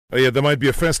Yeah, there might be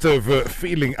a festive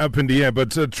feeling up in the air,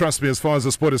 but trust me, as far as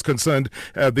the sport is concerned,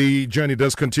 the journey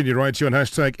does continue right here on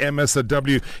hashtag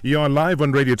MSW. You are live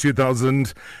on Radio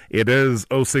 2000. It is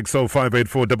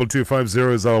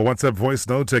 060-584-2250 is our WhatsApp voice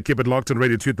note. Keep it locked on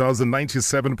Radio 2000,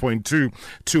 97.2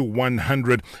 to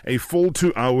 100. A full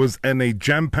 2 hours and a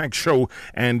jam-packed show,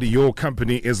 and your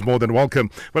company is more than welcome.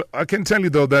 But I can tell you,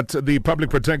 though, that the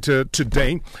Public Protector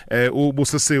today,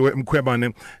 Busisiwe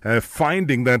Mkhwebane,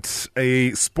 finding that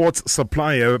a sports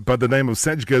supplier by the name of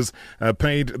Sedgars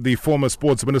paid the former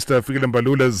sports minister Fikile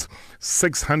Mbalula's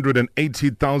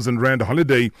 680,000 rand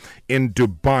holiday in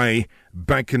Dubai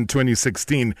back in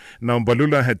 2016. Now,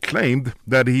 Mbalula had claimed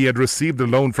that he had received a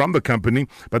loan from the company,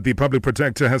 but the Public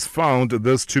Protector has found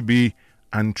this to be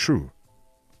untrue.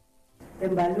 The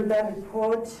Mbalula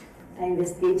report, I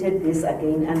investigated this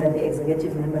again under the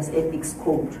Executive Members Ethics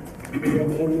Code. It's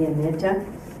an EMEA matter.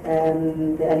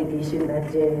 The allegation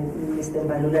that Mr.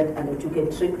 Mbalula undertook a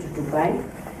trip to Dubai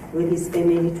with his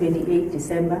family 28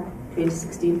 December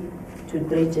 2016 to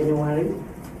 3 January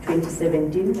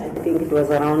 2017. I think it was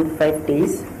around 5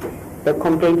 days. The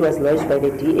complaint was lodged by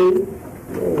the DA,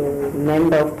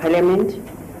 Member of Parliament,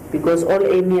 because all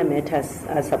EMEA matters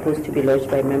are supposed to be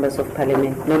lodged by members of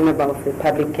Parliament. No member of the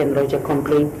public can lodge a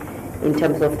complaint in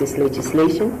terms of this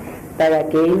legislation. But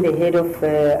again, the head of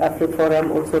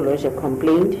AfriForum also lodged a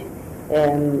complaint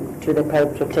to the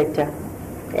Public Protector.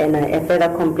 And a further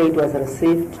complaint was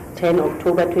received 10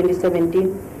 October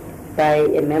 2017 by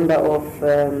a member of,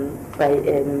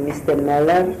 Mr.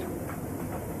 Mbalula.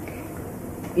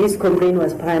 His complaint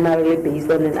was primarily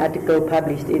based on an article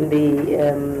published in the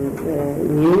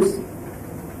news.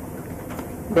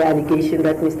 The allegation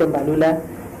that Mr. Mbalula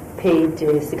paid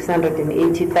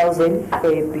 680,000 for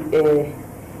a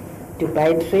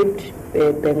Dubai trip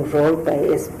enrolled by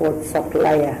a sports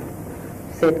supplier,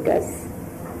 Sedgars.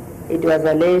 It was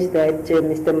alleged that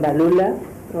Mr. Mbalula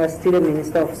was still a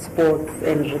Minister of Sports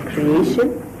and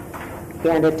Recreation. He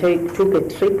undertook a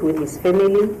trip with his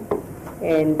family,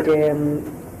 and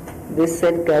this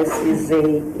Sedgars is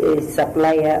a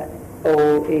supplier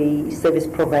or a service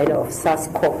provider of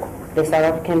SASCOC, the South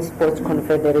African Sports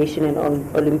Confederation and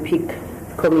Olympic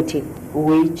Committee,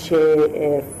 which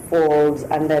falls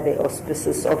under the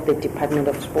auspices of the Department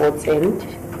of Sports and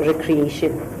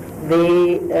Recreation.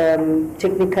 They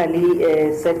technically,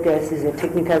 Sedgars is a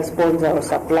technical sponsor or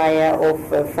supplier of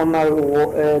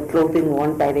formal clothing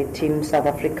worn by the Team South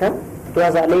Africa. It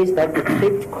was alleged that the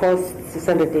trip cost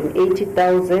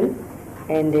 680,000,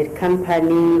 and the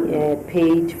company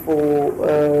paid for,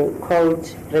 called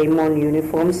Raymond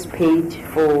Uniforms, paid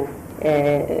for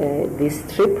this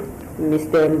trip.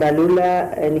 Mr.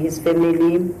 Mbalula and his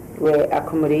family were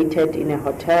accommodated in a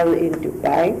hotel in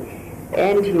Dubai,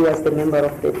 and he was the member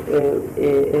of the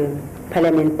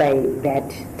parliament by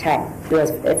that time. It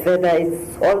was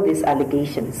it's all these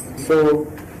allegations. So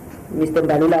Mr.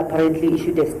 Mbalula apparently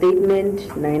issued a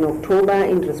statement 9 October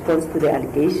in response to the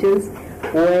allegations,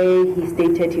 where he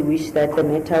stated he wished that the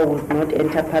matter would not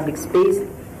enter public space.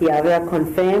 He however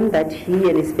confirmed that he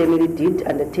and his family did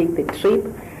undertake the trip,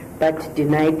 but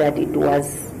denied that it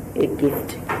was a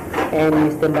gift. And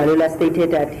Mr. Mbalula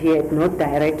stated that he had no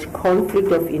direct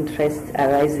conflict of interest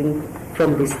arising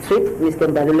from this trip. Mr.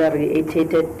 Mbalula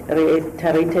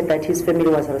reiterated that his family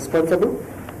was responsible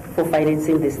for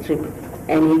financing this trip,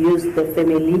 and he used the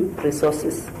family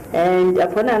resources. And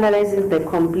upon analyzing the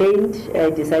complaint, I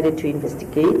decided to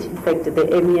investigate. In fact, the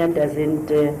EMEA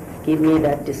doesn't give me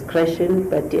that discretion,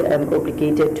 but I'm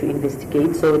obligated to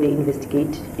investigate. So the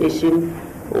investigation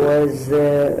was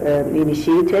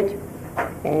initiated,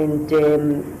 and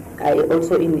I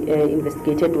also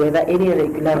investigated whether any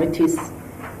irregularities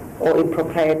or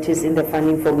improprieties in the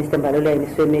funding for Mr. Mbalula and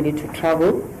his family to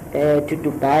travel to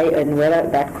Dubai, and whether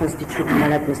that constitutes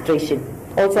maladministration.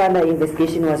 Also under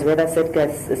investigation was whether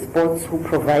Sedgars Sports, who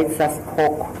provides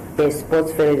SASCOC, the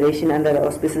sports federation under the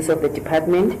auspices of the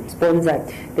department, sponsored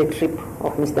the trip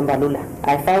of Mr. Mbalula.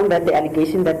 I found that the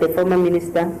allegation that the former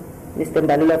minister, Mr.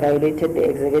 Mbalula, violated the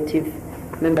Executive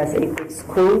Members Ethics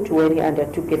Code when he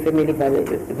undertook a family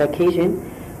vacation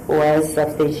was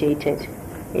substantiated.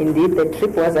 Indeed, the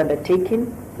trip was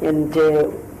undertaken, and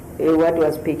what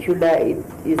was peculiar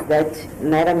is that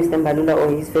neither Mr. Mbalula or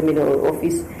his family or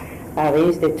office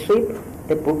arranged the trip.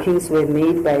 The bookings were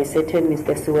made by a certain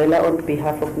Mr. Suwela on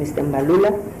behalf of Mr.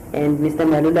 Mbalula, and Mr.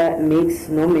 Mbalula makes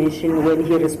no mention when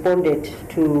he responded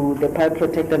to the Public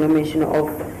Protector, no mention of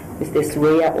Mr.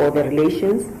 Suwela or the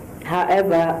relations.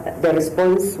 However, the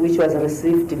response which was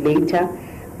received later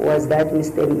was that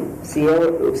Mr.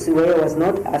 Suwela was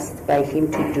not asked by him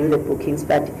to do the bookings,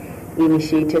 but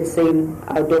initiated same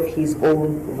out of his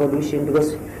own volition,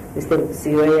 because Mr.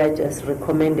 Siweya just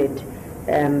recommended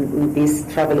this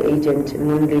travel agent,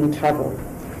 Moonlin Travel.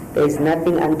 There is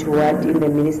nothing untoward in the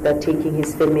minister taking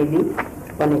his family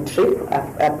on a trip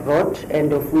abroad,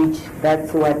 and of which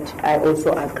that's what I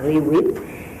also agree with.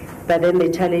 But then the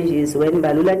challenge is when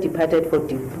Mbalula departed for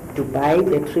Dubai,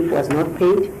 the trip was not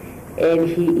paid, and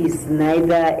he is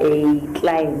neither a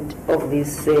client of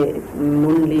this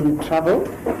Moonlin Travel,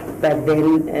 but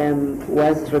then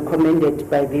was recommended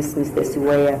by this Mr.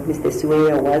 Siweya. Mr.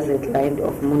 Siweya was a client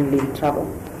of Moonlin Travel.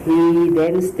 He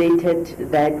then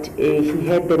stated that he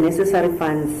had the necessary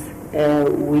funds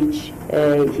which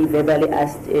he verbally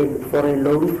asked for a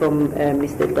loan from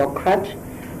Mr. Dokrat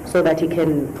so that he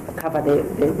can cover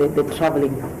the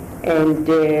traveling. And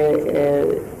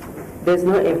there's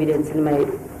no evidence in my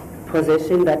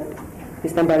possession that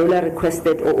Mr. Mbalula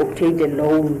requested or obtained a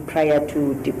loan prior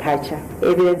to departure.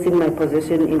 Evidence in my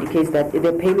possession indicates that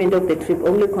the payment of the trip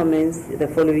only commenced the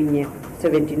following year,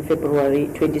 17 February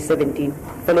 2017,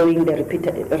 following the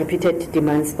repeated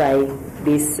demands by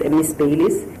this Miss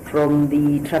Bayliss from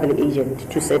the travel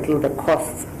agent to settle the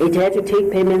costs. It had to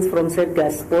take payments from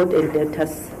Sedgars sport and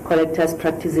debtors collectors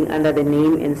practicing under the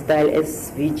name and style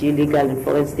SVG Legal and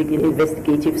Forensic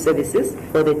Investigative Services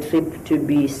for the trip to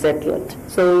be settled.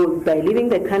 So by leaving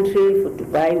the country for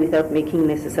Dubai without making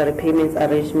necessary payments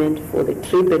arrangement for the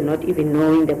trip and not even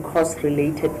knowing the cost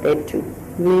related thereto,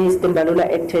 Mr. Mbalula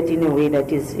acted in a way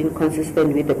that is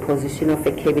inconsistent with the position of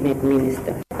a cabinet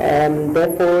minister.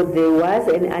 Therefore, there was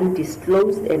an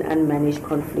undisclosed and unmanaged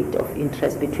conflict of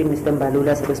interest between Mr.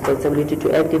 Mbalula's responsibility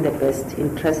to act in the best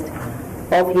interest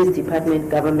of his department,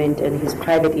 government, and his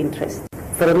private interest.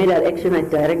 For remedial action, I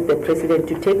direct the President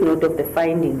to take note of the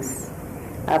findings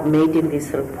I've made in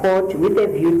this report with a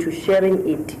view to sharing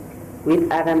it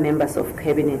with other members of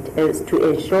Cabinet as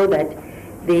to ensure that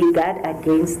they guard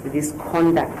against this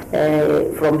conduct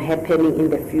from happening in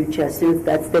the future, since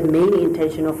that's the main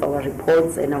intention of our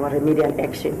reports and our remedial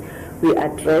action. We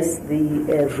address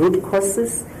the root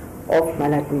causes of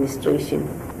maladministration.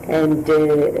 And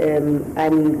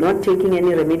I'm not taking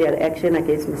any remedial action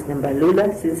against Mr.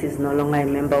 Mbalula, since he's no longer a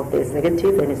member of the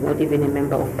executive and is not even a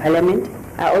member of parliament.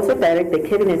 I also direct the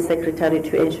cabinet secretary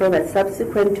to ensure that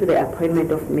subsequent to the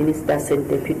appointment of ministers and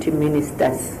deputy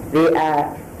ministers, they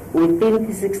are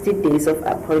within 60 days of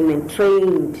appointment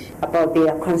trained about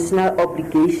their constitutional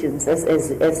obligations as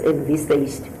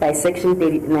envisaged by Section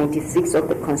 96 of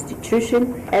the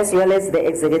Constitution, as well as the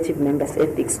Executive Members'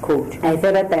 Ethics Code. I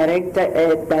further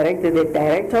directed the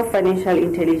Director of Financial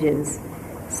Intelligence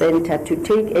Center to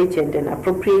take urgent and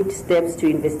appropriate steps to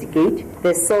investigate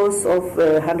the source of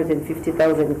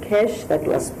 150,000 cash that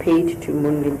was paid to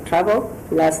Moonlin Travel.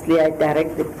 Lastly, I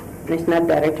directed National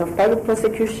Director of Public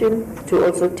Prosecution to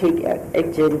also take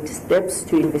urgent steps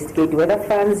to investigate whether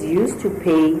funds used to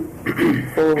pay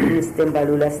for Mr.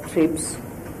 Mbalula's trips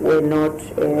were not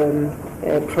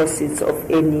proceeds of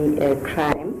any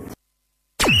crime.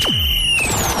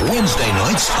 Wednesday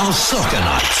nights are soccer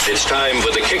nights. It's time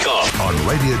for the kickoff on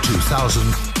Radio 2000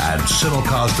 and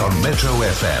simulcast on Metro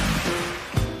FM.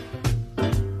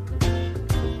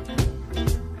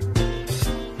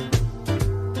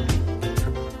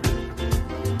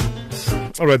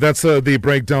 All right, that's the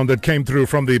breakdown that came through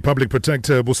from the Public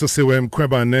Protector Busisiwe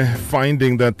Mkhwebane,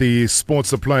 finding that the sports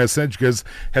supplier Sedgars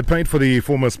had paid for the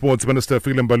former Sports Minister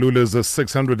Fikile Mbalula's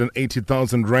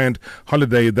 680,000 Rand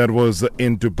holiday that was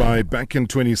in Dubai back in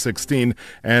 2016.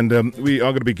 And we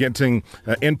are going to be getting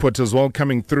input as well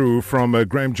coming through from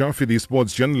Graeme Joffe, the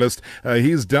sports journalist.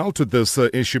 He's dealt with this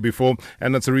issue before,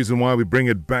 and that's the reason why we bring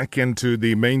it back into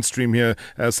the mainstream here,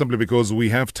 simply because we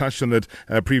have touched on it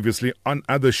previously on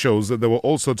other shows. There were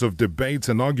all sorts of debates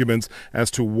and arguments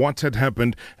as to what had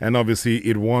happened, and obviously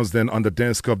it was then on the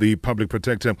desk of the Public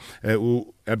Protector,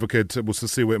 Advocate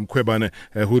Busisiwe Mkhwebane,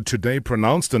 who today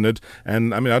pronounced on it.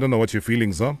 And I mean, I don't know what your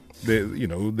feelings are.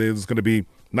 There's going to be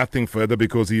nothing further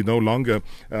because he no longer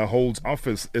holds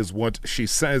office, is what she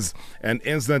says. And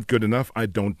is that good enough? I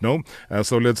don't know.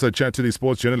 So let's chat to the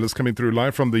sports journalist coming through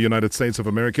live from the United States of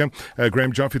America.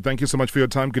 Graeme Joffe, thank you so much for your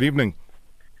time. Good evening.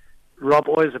 Rob,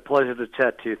 always a pleasure to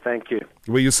chat to you. Thank you.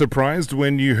 Were you surprised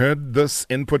when you heard this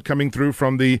input coming through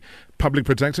from the Public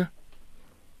Protector?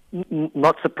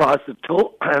 Not surprised at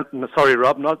all. Sorry,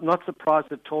 Rob. Not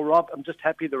surprised at all, Rob. I'm just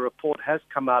happy the report has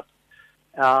come out.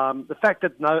 The fact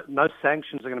that no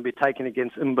sanctions are going to be taken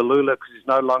against Mbalula because he's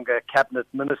no longer a cabinet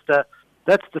minister,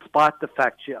 that's despite the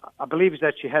fact I believe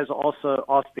that she has also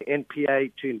asked the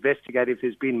NPA to investigate if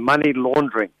there's been money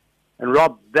laundering. And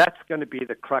Rob, that's going to be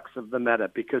the crux of the matter,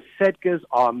 because Sedgars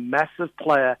are a massive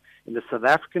player in the South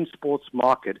African sports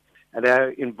market, and they're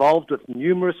involved with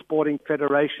numerous sporting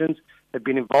federations. They've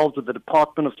been involved with the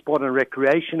Department of Sport and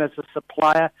Recreation as a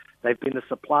supplier. They've been the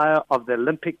supplier of the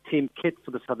Olympic team kit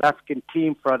for the South African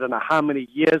team for I don't know how many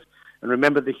years. And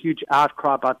remember the huge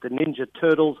outcry about the Ninja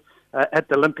Turtles at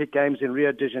the Olympic Games in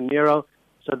Rio de Janeiro.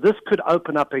 So this could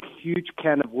open up a huge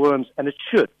can of worms, and it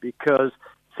should, because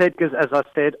Sedgars, as I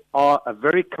said, are a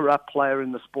very corrupt player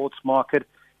in the sports market.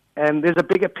 And there's a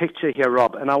bigger picture here,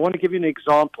 Rob. And I want to give you an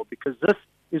example, because this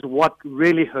is what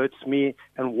really hurts me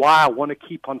and why I want to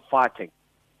keep on fighting.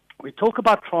 We talk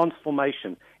about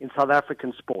transformation in South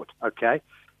African sport, okay?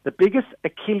 The biggest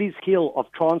Achilles heel of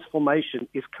transformation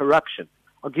is corruption.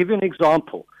 I'll give you an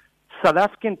example. South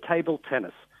African table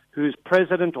tennis, whose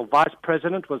president or vice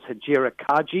president was Hajira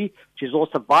Kaji. She's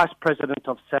also vice president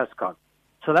of Sedgars.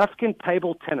 South African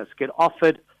table tennis get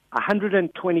offered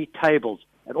 120 tables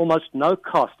at almost no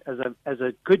cost as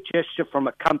a good gesture from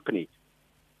a company.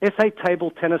 SA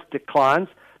Table Tennis declines.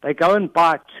 They go and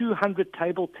buy 200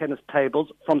 table tennis tables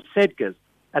from Sedgars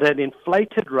at an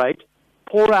inflated rate,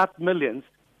 pour out millions,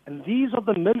 and these are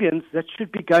the millions that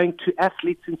should be going to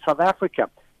athletes in South Africa.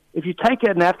 If you take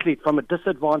an athlete from a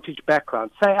disadvantaged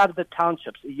background, say out of the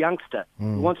townships, a youngster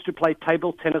who wants to play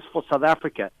table tennis for South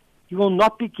Africa, he will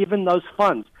not be given those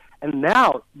funds. And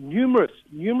now numerous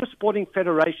sporting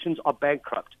federations are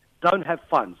bankrupt, don't have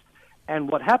funds. And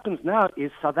what happens now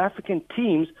is South African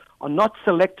teams are not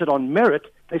selected on merit,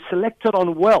 they're selected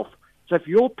on wealth. So if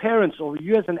your parents or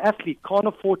you as an athlete can't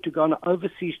afford to go on an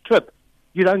overseas trip,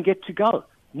 you don't get to go.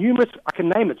 Numerous, I can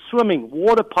name it, swimming,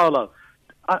 water polo,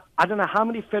 I don't know how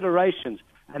many federations.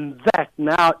 And that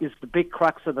now is the big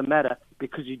crux of the matter,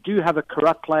 because you do have a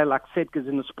corrupt player like Sedgars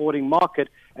in the sporting market,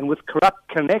 and with corrupt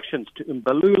connections to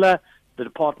Mbalula, the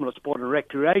Department of Sport and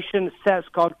Recreation,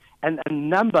 Sedgars, and a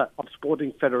number of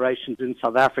sporting federations in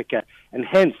South Africa. And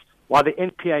hence, why the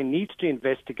NPA needs to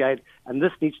investigate, and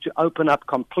this needs to open up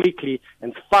completely.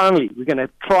 And finally, we're going to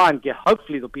try and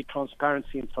hopefully there'll be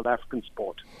transparency in South African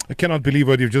sport. I cannot believe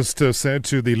what you've just said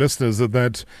to the listeners,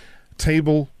 that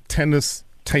table tennis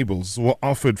tables were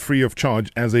offered free of charge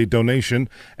as a donation,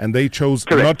 and they chose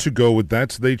not to go with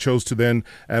that. They chose to then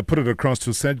put it across to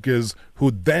Sedgars,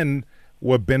 who then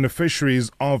were beneficiaries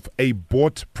of a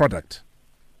bought product.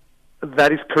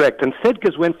 That is correct. And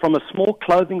Sedgars went from a small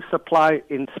clothing supply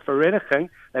in Vereniging.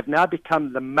 They've now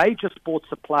become the major sports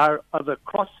supplier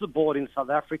across the board in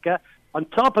South Africa. On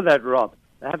top of that, Rob,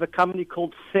 they have a company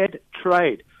called Sed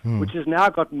Trade, which has now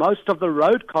got most of the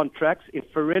road contracts in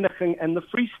Vereniging and the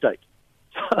Free State.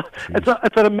 So it's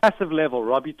at a massive level,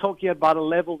 Rob. You're talking about a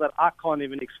level that I can't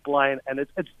even explain, and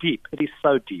it's deep. It is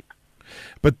so deep.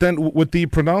 But then with the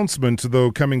pronouncement,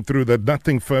 though, coming through that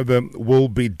nothing further will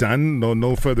be done,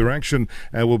 no further action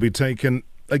will be taken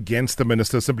against the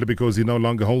minister simply because he no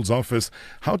longer holds office,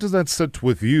 how does that sit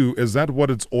with you? Is that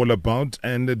what it's all about?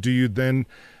 And do you then,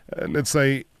 let's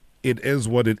say it is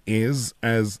what it is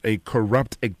as a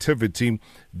corrupt activity,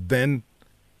 then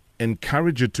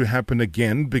encourage it to happen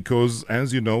again? Because,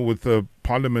 as you know, with the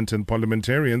Parliament and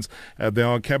parliamentarians, there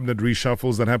are cabinet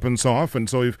reshuffles that happen so often.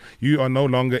 So if you are no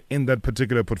longer in that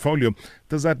particular portfolio,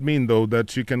 does that mean, though,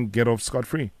 that you can get off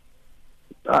scot-free?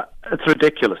 It's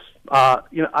ridiculous.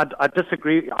 I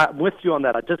disagree. I'm with you on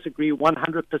that. I disagree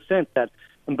 100% that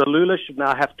Mbalula should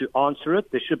now have to answer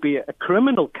it. There should be a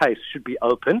criminal case should be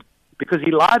opened, because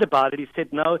he lied about it. He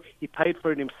said, no, he paid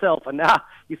for it himself. And now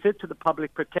he said to the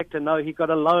Public Protector, no, he got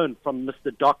a loan from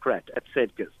Mr. Docrat at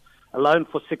Sedgars, a loan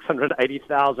for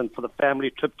 $680,000 for the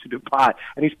family trip to Dubai.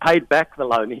 And he's paid back the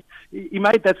loan. He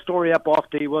made that story up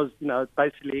after he was,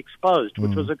 basically exposed,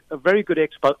 which was a very good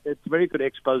expose.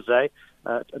 It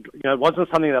wasn't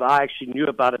something that I actually knew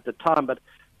about at the time, but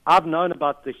I've known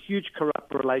about the huge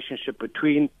corrupt relationship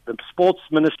between the sports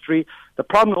ministry. The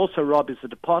problem also, Rob, is the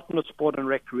Department of Sport and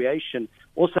Recreation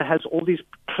also has all these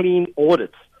clean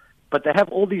audits, but they have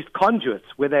all these conduits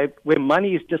where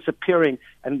money is disappearing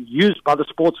and used by the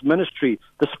sports ministry.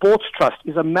 The Sports Trust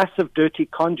is a massive dirty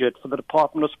conduit for the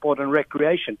Department of Sport and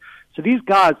Recreation. So these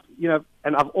guys,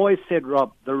 and I've always said,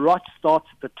 Rob, the rot starts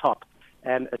at the top.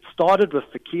 And it started with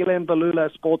Fikile and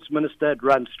Mbalula, sports minister. It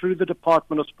runs through the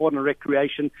Department of Sport and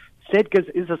Recreation. Sedgars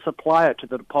is a supplier to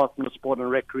the Department of Sport and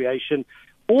Recreation.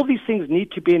 All these things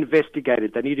need to be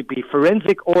investigated. There need to be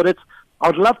forensic audits. I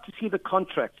would love to see the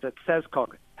contracts that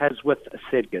Sedgars has with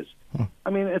Sedgars.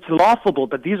 I mean, it's laughable,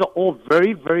 but these are all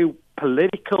very, very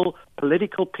political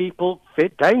people,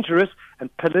 dangerous and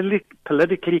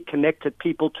politically connected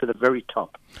people to the very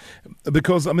top.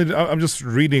 Because, I'm just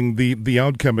reading the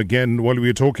outcome again while we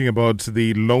were talking about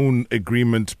the loan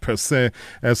agreement per se,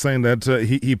 saying that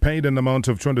he paid an amount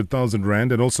of 200,000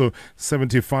 Rand and also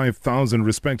 75,000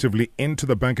 respectively into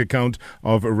the bank account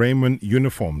of Raymond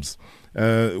Uniforms.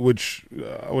 which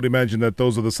I would imagine that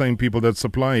those are the same people that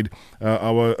supplied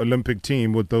our Olympic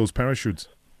team with those parachutes.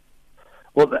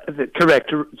 Well,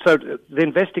 correct. So the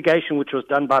investigation, which was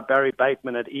done by Barry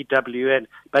Bateman at EWN,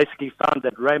 basically found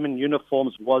that Raymond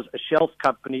Uniforms was a shelf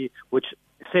company which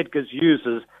Sedgars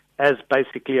uses as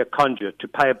basically a conduit to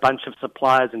pay a bunch of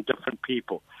suppliers and different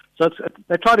people. So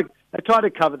they try to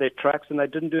cover their tracks, and they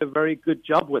didn't do a very good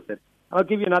job with it. I'll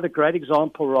give you another great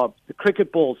example, Rob. The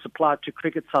cricket balls supplied to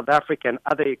Cricket South Africa and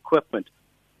other equipment.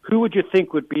 Who would you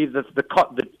think would be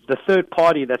the third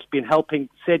party that's been helping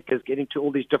Sedgars get into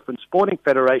all these different sporting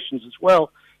federations as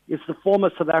well? Is the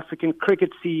former South African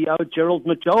cricket CEO Gerald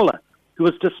Majola, who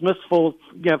was dismissed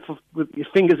with his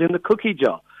fingers in the cookie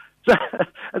jar. So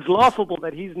it's laughable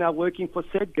that he's now working for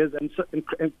Sedgars,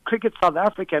 and Cricket South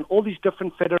Africa and all these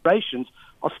different federations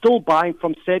are still buying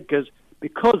from Sedgars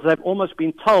because they've almost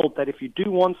been told that if you do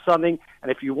want something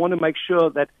and if you want to make sure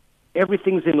that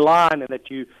everything's in line and that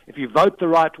if you vote the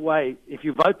right way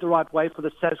for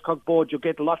the SASCOC board, you'll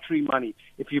get lottery money.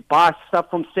 If you buy stuff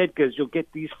from Sedgars, you'll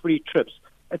get these free trips.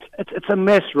 It's a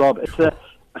mess, Rob. It's a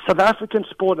South African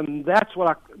sport, and that's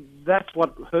what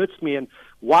hurts me, and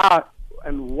why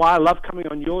I love coming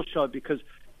on your show, because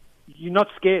you're not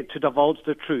scared to divulge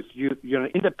the truth. You're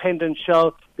an independent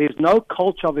show. There's no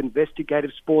culture of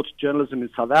investigative sports journalism in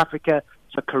South Africa.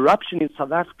 So corruption in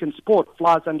South African sport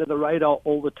flies under the radar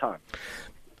all the time.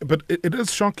 But it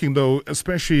is shocking, though,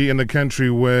 especially in a country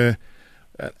where,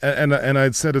 and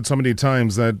I'd said it so many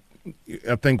times that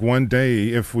I think one day,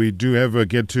 if we do ever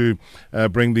get to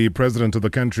bring the president of the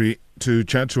country to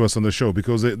chat to us on the show,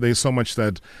 because there's so much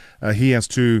that he has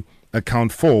to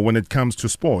account for when it comes to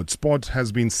sport. Sport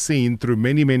has been seen through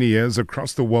many, many years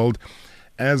across the world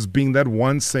as being that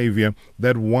one savior,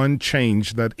 that one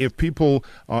change, that if people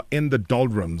are in the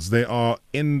doldrums, they are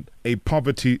in a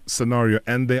poverty scenario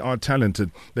and they are talented,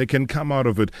 they can come out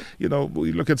of it. You know,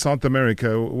 we look at South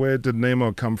America. Where did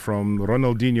Neymar come from?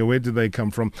 Ronaldinho, where did they come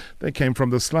from? They came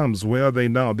from the slums. Where are they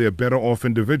now? They're better off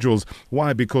individuals.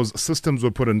 Why? Because systems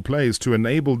were put in place to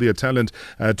enable their talent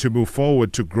to move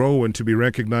forward, to grow, and to be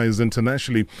recognized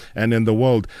internationally and in the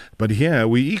world. But here,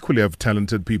 we equally have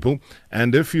talented people.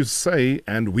 And if you say,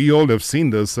 and we all have seen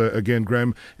this again,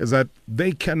 Graeme, is that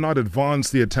they cannot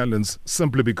advance their talents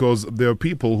simply because there are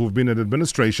people who've been in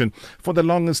administration for the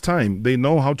longest time. They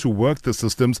know how to work the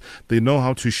systems. They know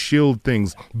how to shield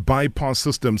things, bypass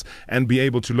systems, and be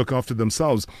able to look after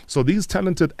themselves. So these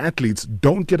talented athletes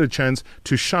don't get a chance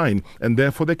to shine, and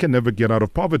therefore they can never get out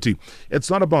of poverty. It's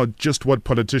not about just what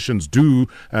politicians do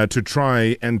to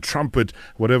try and trumpet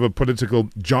whatever political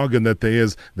jargon that there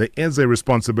is. There is a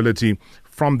responsibility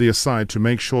from their side to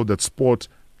make sure that sport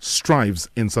strives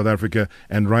in South Africa,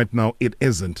 and right now it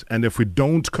isn't. And if we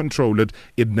don't control it,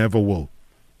 it never will.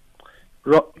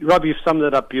 Rob, you've summed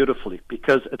it up beautifully,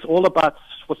 because it's all about,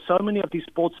 for so many of these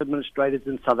sports administrators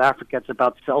in South Africa, it's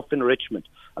about self-enrichment.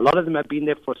 A lot of them have been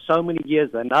there for so many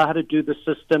years. They know how to do the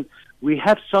system. We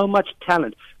have so much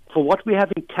talent. For what we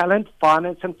have in talent,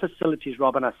 finance, and facilities,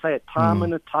 Rob, and I say it time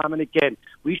and time and again,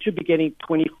 we should be getting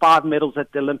 25 medals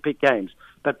at the Olympic Games.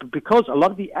 But because a lot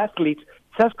of the athletes,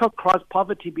 SASCOC cries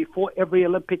poverty before every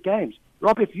Olympic Games.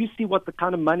 Rob, if you see what the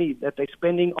kind of money that they're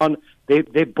spending on their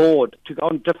board to go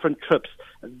on different trips,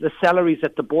 the salaries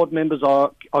that the board members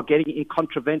are getting in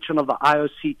contravention of the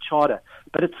IOC charter.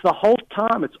 But it's the whole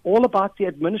time. It's all about the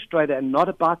administrator and not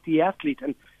about the athlete.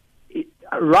 And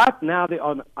right now,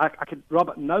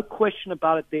 Robert, no question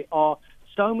about it, there are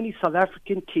so many South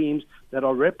African teams that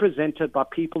are represented by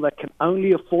people that can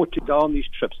only afford to go on these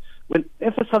trips.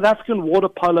 If a South African water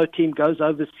polo team goes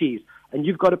overseas and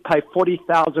you've got to pay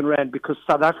 40,000 Rand because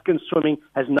South African swimming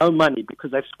has no money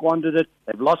because they've squandered it,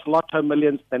 they've lost lotto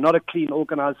millions, they're not a clean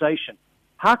organization,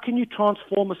 how can you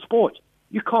transform a sport?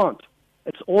 You can't.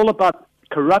 It's all about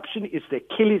corruption. It's the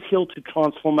Achilles heel to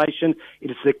transformation.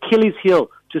 It is the Achilles heel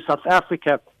to South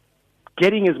Africa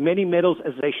getting as many medals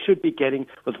as they should be getting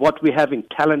with what we have in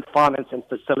talent, finance, and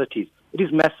facilities. It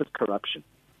is massive corruption.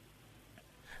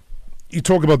 You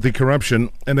talk about the corruption,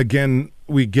 and again,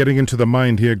 we're getting into the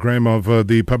mind here, Graeme, of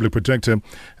the Public Protector,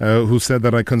 who said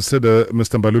that I consider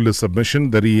Mr. Mbalula's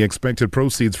submission that he expected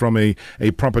proceeds from a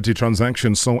property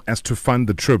transaction so as to fund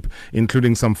the trip,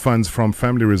 including some funds from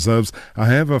family reserves. I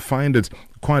however find it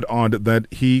quite odd that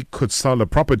he could sell a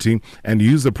property and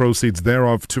use the proceeds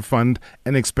thereof to fund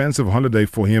an expensive holiday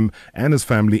for him and his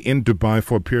family in Dubai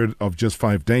for a period of just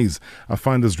 5 days. I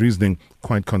find this reasoning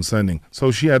quite concerning.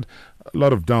 So she had a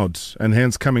lot of doubt, and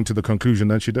hence coming to the conclusion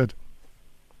that she did.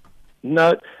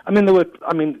 No,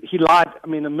 he lied.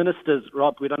 The ministers,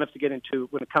 Rob, we don't have to get into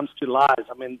when it comes to lies.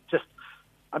 Just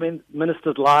I mean,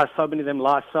 ministers lie, so many of them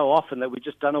lie so often that we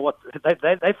just don't know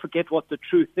they forget what the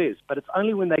truth is. But it's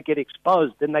only when they get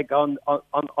exposed, then they go on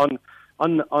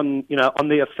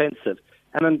the offensive.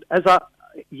 And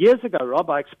years ago, Rob,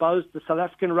 I exposed the South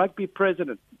African rugby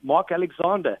president, Mark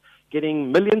Alexander,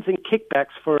 getting millions in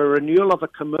kickbacks for a renewal of a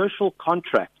commercial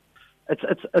contract.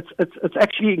 It's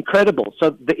actually incredible. So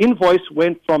the invoice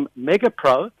went from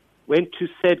MegaPro, went to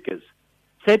Sedgars.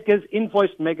 Sedgars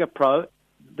invoiced MegaPro.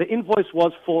 The invoice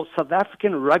was for South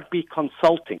African rugby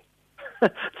consulting.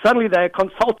 Suddenly they're a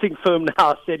consulting firm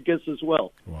now, Sedgars as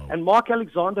well. Wow. And Mark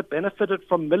Alexander benefited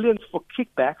from millions for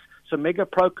kickbacks so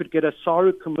MegaPro could get a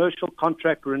SARU commercial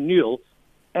contract renewal,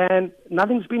 and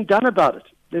nothing's been done about it.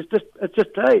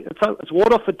 It's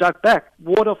water off a duck's back.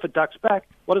 Water off a duck's back.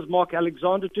 What does Mark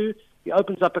Alexander do? He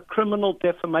opens up a criminal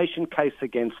defamation case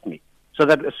against me, so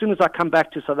that as soon as I come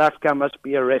back to South Africa, I must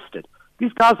be arrested.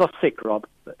 These guys are sick, Rob.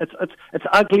 It's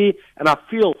ugly, and I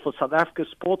feel for South Africa's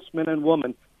sportsmen and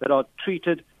women that are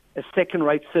treated as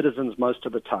second-rate citizens most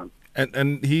of the time.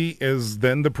 And he is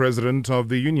then the president of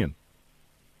the union.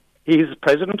 He's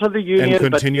president of the union,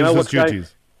 and continues his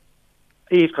duties.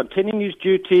 He's continuing his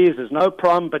duties. There's no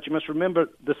problem, but you must remember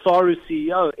the SARU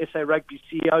CEO, SA Rugby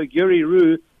CEO, Yuri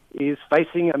Roo, is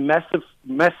facing a massive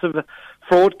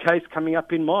fraud case coming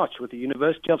up in March with the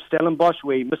University of Stellenbosch,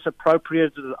 where he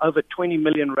misappropriated over 20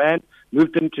 million rand,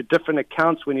 moved it into different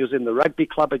accounts when he was in the rugby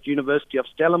club at University of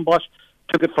Stellenbosch,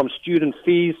 took it from student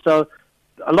fees. So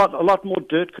a lot more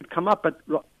dirt could come up.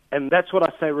 And that's what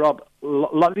I say, Rob. A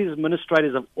lot of these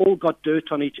administrators have all got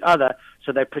dirt on each other,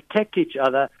 so they protect each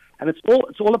other, and it's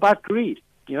all about greed.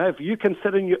 You know, if you can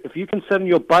sit in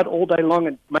your butt all day long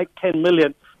and make 10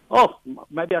 million,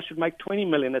 maybe I should make 20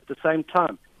 million at the same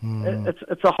time.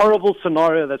 It's a horrible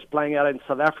scenario that's playing out in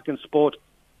South African sport,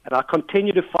 and I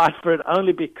continue to fight for it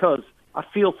only because I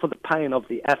feel for the pain of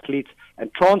the athletes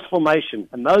and transformation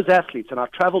and those athletes. And I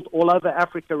traveled all over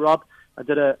Africa, Rob. I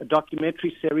did a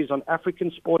documentary series on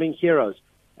African sporting heroes.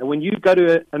 And when you go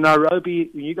to Nairobi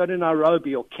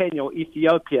or Kenya or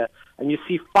Ethiopia, and you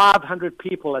see 500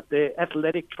 people at their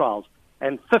athletic trials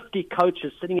and 50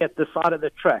 coaches sitting at the side of the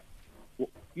track,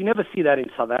 you never see that in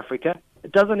South Africa.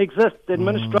 It doesn't exist. The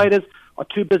administrators are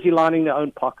too busy lining their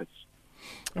own pockets.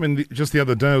 I mean, just the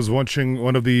other day I was watching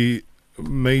one of the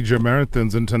major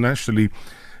marathons internationally,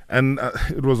 and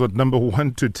it was at number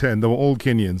 1 to 10. They were all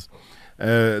Kenyans.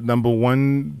 Number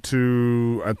 1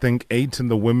 to, I think, 8 in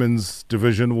the women's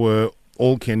division were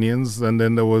all Kenyans, and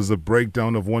then there was a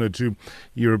breakdown of 1 or 2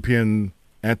 European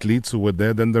athletes who were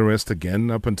there. Then the rest again,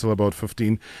 up until about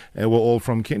 15, were all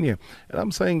from Kenya. And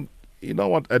I'm saying, you know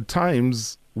what, at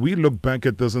times we look back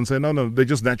at this and say, no, they're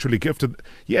just naturally gifted.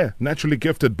 Yeah, naturally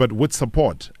gifted, but with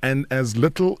support. And as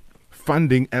little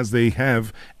funding as they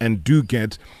have and do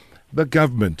get, the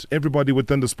government, everybody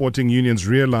within the sporting unions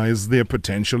realize their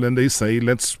potential, and they say,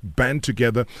 let's band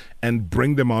together and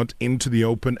bring them out into the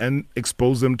open and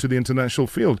expose them to the international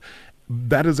field.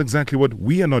 That is exactly what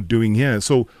we are not doing here.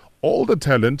 So all the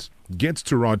talent gets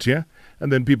to rot here, and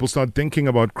then people start thinking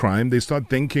about crime. They start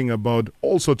thinking about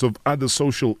all sorts of other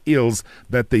social ills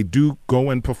that they do go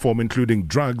and perform, including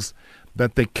drugs,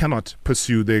 that they cannot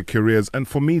pursue their careers. And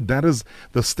for me, that is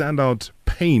the standout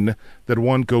pain that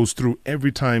one goes through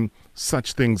every time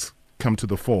such things come to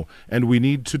the fore. And we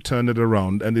need to turn it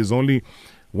around. And there's only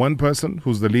one person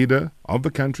who's the leader of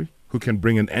the country who can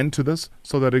bring an end to this,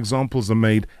 so that examples are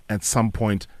made at some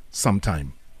point,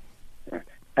 sometime.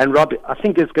 And Rob, I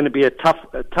think it's going to be a tough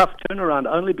turnaround,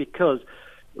 only because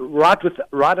right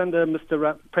under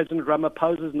Mr. President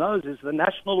Ramaphosa's nose is the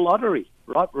national lottery,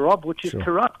 Rob, which is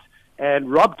corrupt.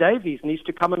 And Rob Davies needs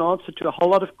to come and answer to a whole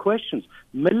lot of questions.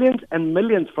 Millions and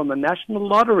millions from the national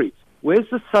lottery. Where's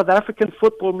the South African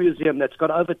Football Museum that's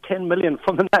got over 10 million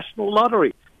from the national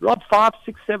lottery? Rob, 5,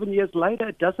 6, 7 years later,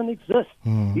 it doesn't exist.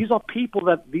 These are people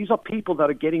that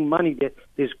are getting money.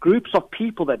 There's groups of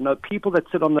people that know people that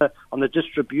sit on the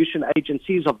distribution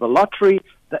agencies of the lottery.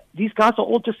 These guys are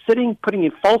all just sitting, putting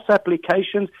in false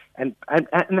applications and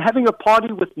having a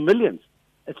party with millions.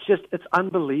 It's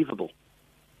unbelievable.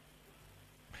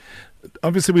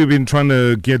 Obviously, we've been trying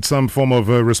to get some form of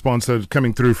a response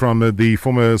coming through from the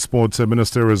former sports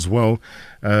minister as well,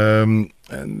 and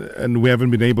we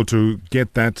haven't been able to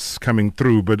get that coming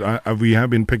through. But we have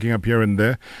been picking up here and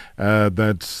there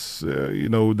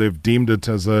that they've deemed it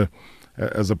as a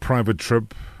private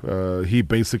trip. He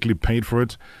basically paid for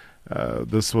it.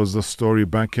 This was a story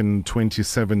back in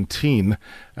 2017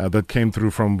 that came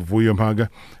through from Vuyo Mhaga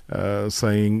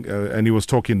saying, and he was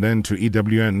talking then to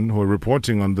EWN, who were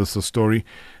reporting on this story,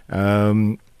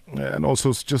 And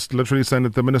also just literally saying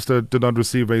that the minister did not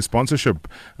receive a sponsorship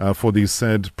for the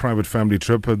said private family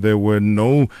trip. There were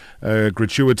no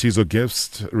gratuities or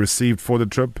gifts received for the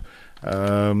trip.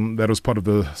 That was part of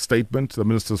the statement. The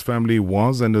minister's family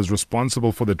was and is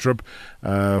responsible for the trip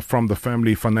from the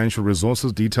family financial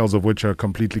resources, details of which are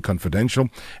completely confidential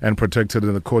and protected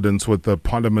in accordance with the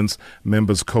Parliament's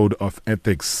Members' Code of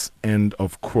Ethics. End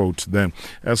of quote there.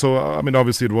 So,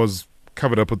 obviously it was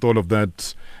covered up with all of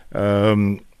that,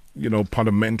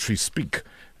 parliamentary speak.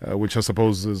 Which I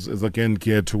suppose is again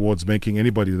geared towards making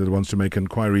anybody that wants to make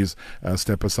inquiries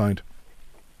step aside.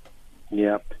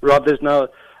 Yeah. Rob, there's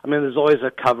always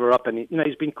a cover-up, and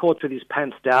he's been caught with his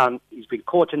pants down. He's been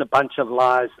caught in a bunch of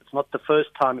lies. It's not the first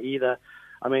time either.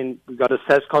 We've got a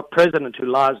Sedgars president who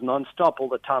lies non-stop all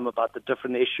the time about the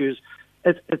different issues.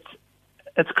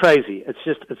 It's crazy.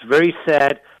 It's very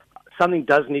sad. Something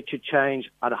does need to change,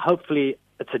 and hopefully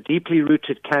it's a deeply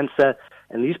rooted cancer.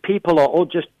 And these people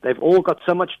they've all got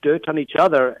so much dirt on each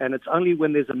other, and it's only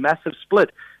when there's a massive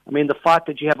split. The fight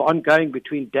that you have ongoing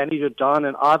between Danny Jordan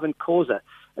and Ivan Khoza,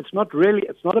 it's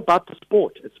not about the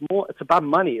sport. It's about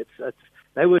money.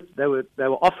 They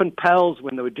were often pals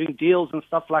when they were doing deals and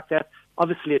stuff like that.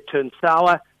 Obviously it turned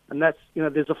sour, and that's,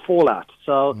 there's a fallout.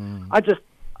 So I just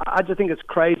think it's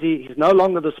crazy. He's no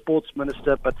longer the sports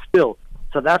minister, but still,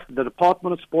 so that's the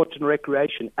Department of Sport and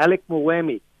Recreation. Alec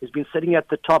Mwemi has been sitting at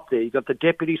the top there. You've got the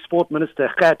Deputy Sport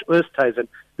Minister, Gert Oosthuizen,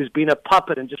 who's been a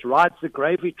puppet and just rides the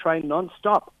gravy train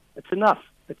non-stop. It's enough.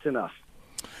 It's enough.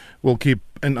 We'll keep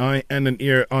an eye and an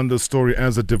ear on the story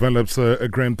as it develops.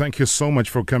 Graeme, thank you so much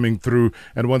for coming through.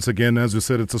 And once again, as you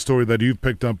said, it's a story that you've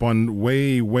picked up on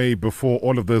way, way before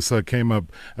all of this came up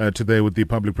today with the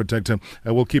Public Protector.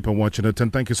 We'll keep on watching it.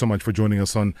 And thank you so much for joining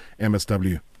us on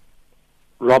MSW.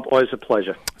 Rob, always a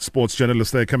pleasure. Sports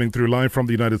journalist there coming through live from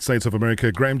the United States of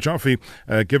America, Graeme Joffe,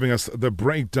 giving us the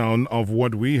breakdown of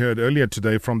what we heard earlier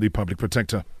today from the Public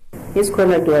Protector. His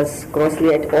conduct was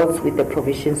grossly at odds with the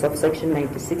provisions of Section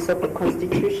 96 of the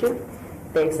Constitution,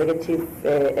 the Executive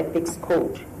Ethics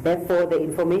Code. Therefore, the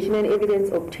information and evidence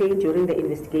obtained during the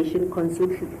investigation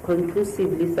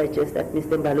conclusively suggests that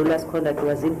Mr. Mbalula's conduct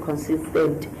was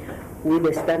inconsistent with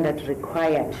the standard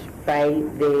required by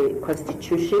the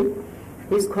Constitution.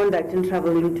 His conduct in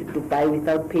traveling to Dubai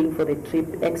without paying for the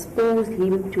trip exposed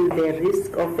him to the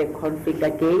risk of a conflict.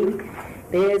 Again,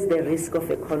 there's the risk of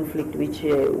a conflict which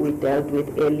we dealt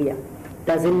with earlier.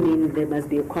 Doesn't mean there must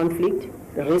be a conflict.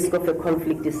 The risk of a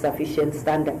conflict is sufficient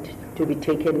standard to be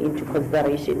taken into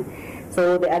consideration.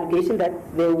 So the allegation that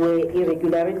there were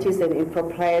irregularities and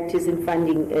improprieties in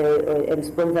funding and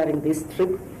sponsoring this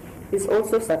trip is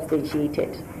also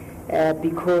substantiated.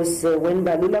 Because when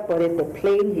Mbalula boarded the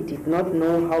plane, he did not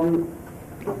know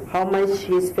how much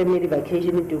his family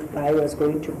vacation in Dubai was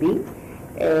going to be.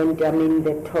 And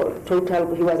the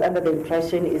total, he was under the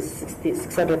impression is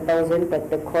 600,000, but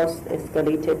the cost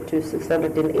escalated to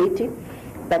 680.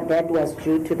 But that was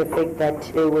due to the fact that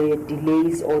there were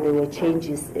delays or there were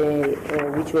changes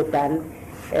which were done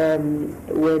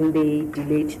when they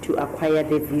delayed to acquire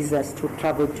the visas to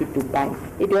travel to Dubai.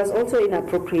 It was also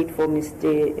inappropriate for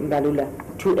Mr.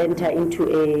 Mbalula to enter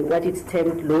into what is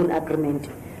termed loan agreement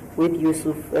with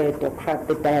Yusuf Dokrat,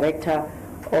 the director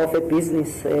of a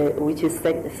business which is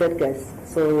Sedgars.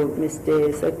 So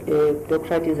Mr.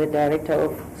 Dokrat is a director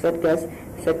of Sedgars.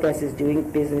 Sedgars is doing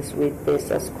business with the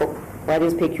SASCO. What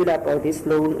is peculiar about this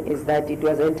loan is that it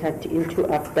was entered into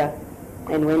after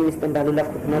and when Mr.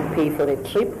 Mbalula could not pay for the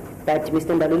trip. But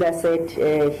Mr. Mbalula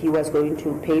said he was going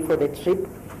to pay for the trip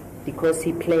because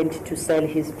he planned to sell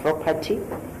his property,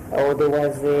 or there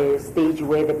was a stage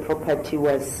where the property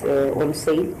was on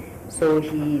sale. So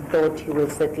he thought he will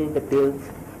settle the bills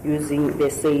using the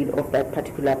sale of that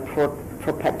particular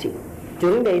property.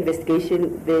 During the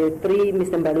investigation, the three,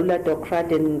 Mr. Mbalula,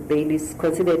 Dokrat and Baylis,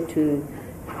 considered to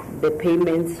the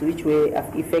payments which were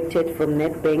effected from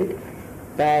Nedbank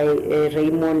by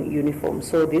Raymond Uniform.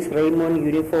 So this Raymond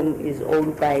Uniform is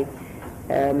owned by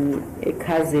a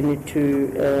cousin to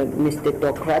Mr.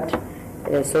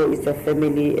 Dokrat. So it's a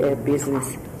family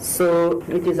business. So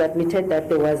it is admitted that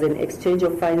there was an exchange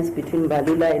of funds between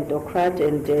Mbalula and Dokrat,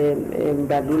 and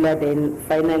Mbalula then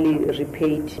finally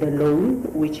repaid the loan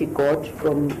which he got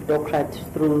from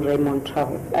Dokrat through Raymond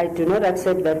Travel. I do not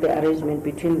accept that the arrangement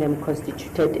between them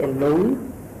constituted a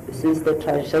loan, since the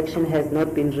transaction has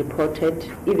not been reported,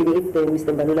 even if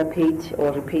Mr. Mbalula paid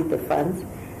or repaid the funds.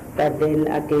 But then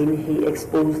again, he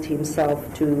exposed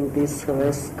himself to this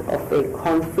risk of a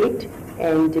conflict.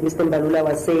 And Mr. Mbalula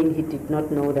was saying he did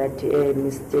not know that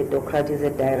Mr. Dokrat is a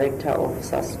director of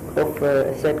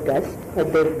Sedgars,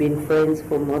 but they've been friends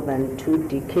for more than 2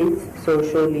 decades, so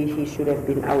surely he should have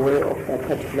been aware of that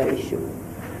particular issue.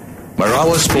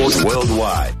 Marawa Sport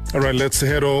Worldwide. All right, let's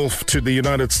head off to the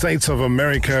United States of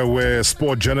America, where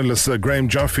sport journalist Graeme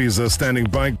Joffe is standing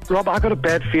by. Rob, I got a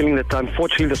bad feeling that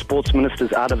unfortunately the sports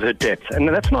minister's out of her depth, and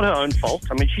that's not her own fault.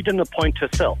 I mean, she didn't appoint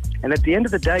herself. And at the end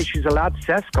of the day, she's allowed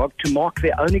SASCOG to mark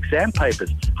their own exam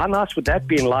papers. How nice would that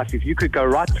be in life if you could go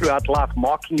right throughout life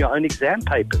marking your own exam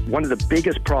papers? One of the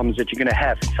biggest problems that you're going to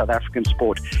have in South African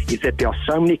sport is that there are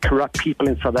so many corrupt people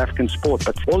in South African sport,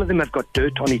 but all of them have got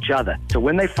dirt on each other. So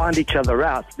when they find each other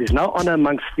out, there's no honor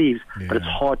amongst thieves, but it's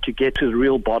hard to get to the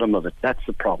real bottom of it. That's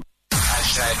the problem.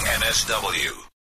 #NSW.